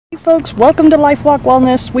folks, welcome to Life Walk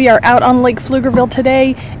Wellness. We are out on Lake Pflugerville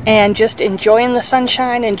today and just enjoying the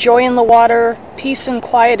sunshine, enjoying the water, peace and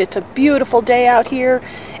quiet. It's a beautiful day out here,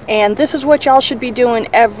 and this is what y'all should be doing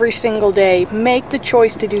every single day. Make the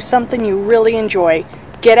choice to do something you really enjoy.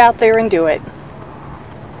 Get out there and do it.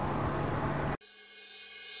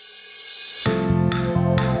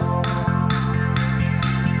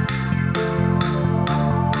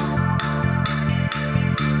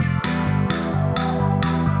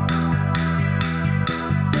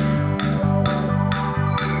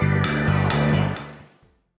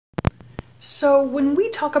 So when we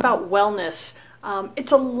talk about wellness,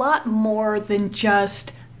 it's a lot more than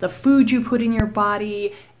just the food you put in your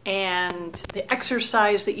body and the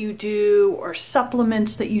exercise that you do or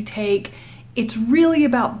supplements that you take. It's really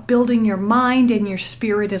about building your mind and your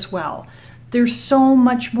spirit as well. There's so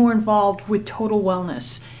much more involved with total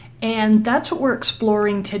wellness, and that's what we're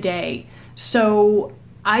exploring today. So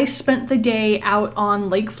I spent the day out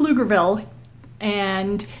on Lake Pflugerville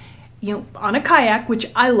and on a kayak, which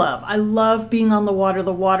I love. I love being on the water.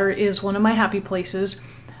 The water is one of my happy places.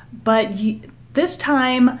 But this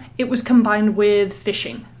time it was combined with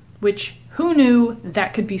fishing, which who knew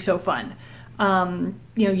that could be so fun?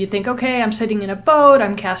 You think, okay, I'm sitting in a boat,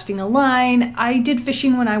 I'm casting a line. I did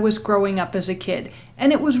fishing when I was growing up as a kid,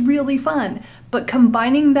 and it was really fun. But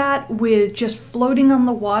combining that with just floating on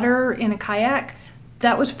the water in a kayak,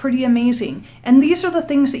 that was pretty amazing. And these are the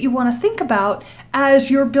things that you want to think about as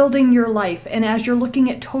you're building your life and as you're looking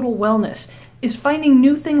at total wellness, is finding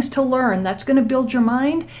new things to learn. That's going to build your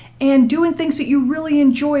mind, and doing things that you really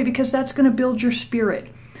enjoy, because that's going to build your spirit.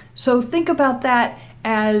 So think about that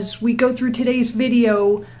as we go through today's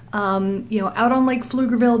video. Out on Lake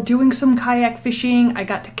Pflugerville doing some kayak fishing. I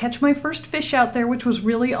got to catch my first fish out there, which was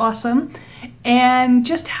really awesome, and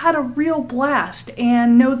just had a real blast,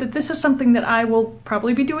 and know that this is something that I will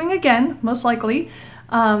probably be doing again, most likely.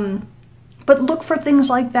 But look for things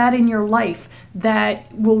like that in your life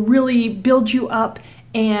that will really build you up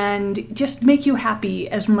and just make you happy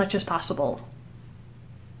as much as possible.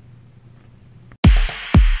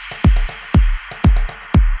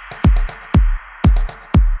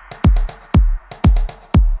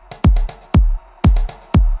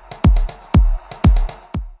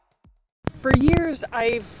 For years,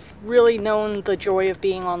 I've really known the joy of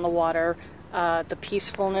being on the water, the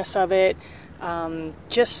peacefulness of it,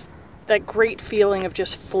 just that great feeling of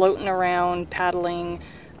just floating around, paddling.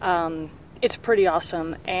 It's pretty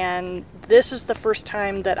awesome. And this is the first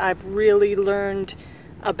time that I've really learned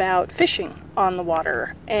about fishing on the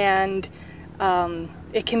water. And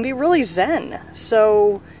it can be really zen.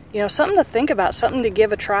 So, something to think about, something to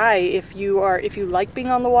give a try if you like being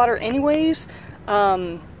on the water anyways.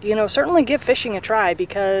 Certainly give fishing a try,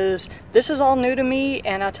 because this is all new to me,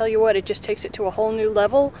 and I'll tell you what, it just takes it to a whole new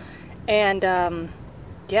level. And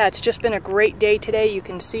yeah, it's just been a great day today. You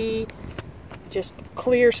can see just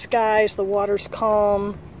clear skies, the water's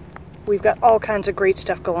calm. We've got all kinds of great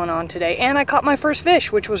stuff going on today, and I caught my first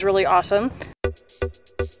fish, which was really awesome.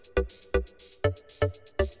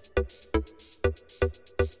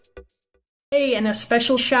 Hey, and a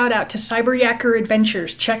special shout out to CyberYaker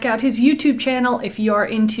Adventures. Check out his YouTube channel if you are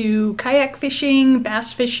into kayak fishing,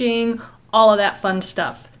 bass fishing, all of that fun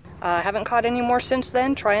stuff. I haven't caught any more since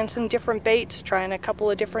then, trying some different baits, trying a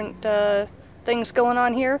couple of different things going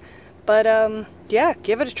on here. But yeah,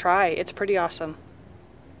 give it a try. It's pretty awesome.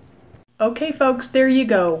 Okay folks, there you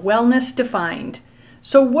go. Wellness defined.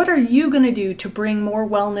 So what are you going to do to bring more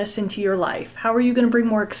wellness into your life? How are you going to bring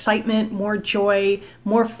more excitement, more joy,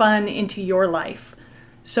 more fun into your life?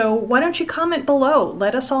 So why don't you comment below?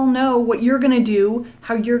 Let us all know what you're going to do,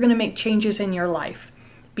 how you're going to make changes in your life.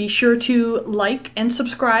 Be sure to like and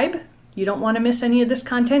subscribe. You don't want to miss any of this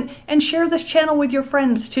content. And share this channel with your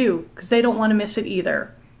friends too, because they don't want to miss it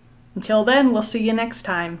either. Until then, we'll see you next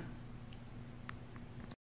time.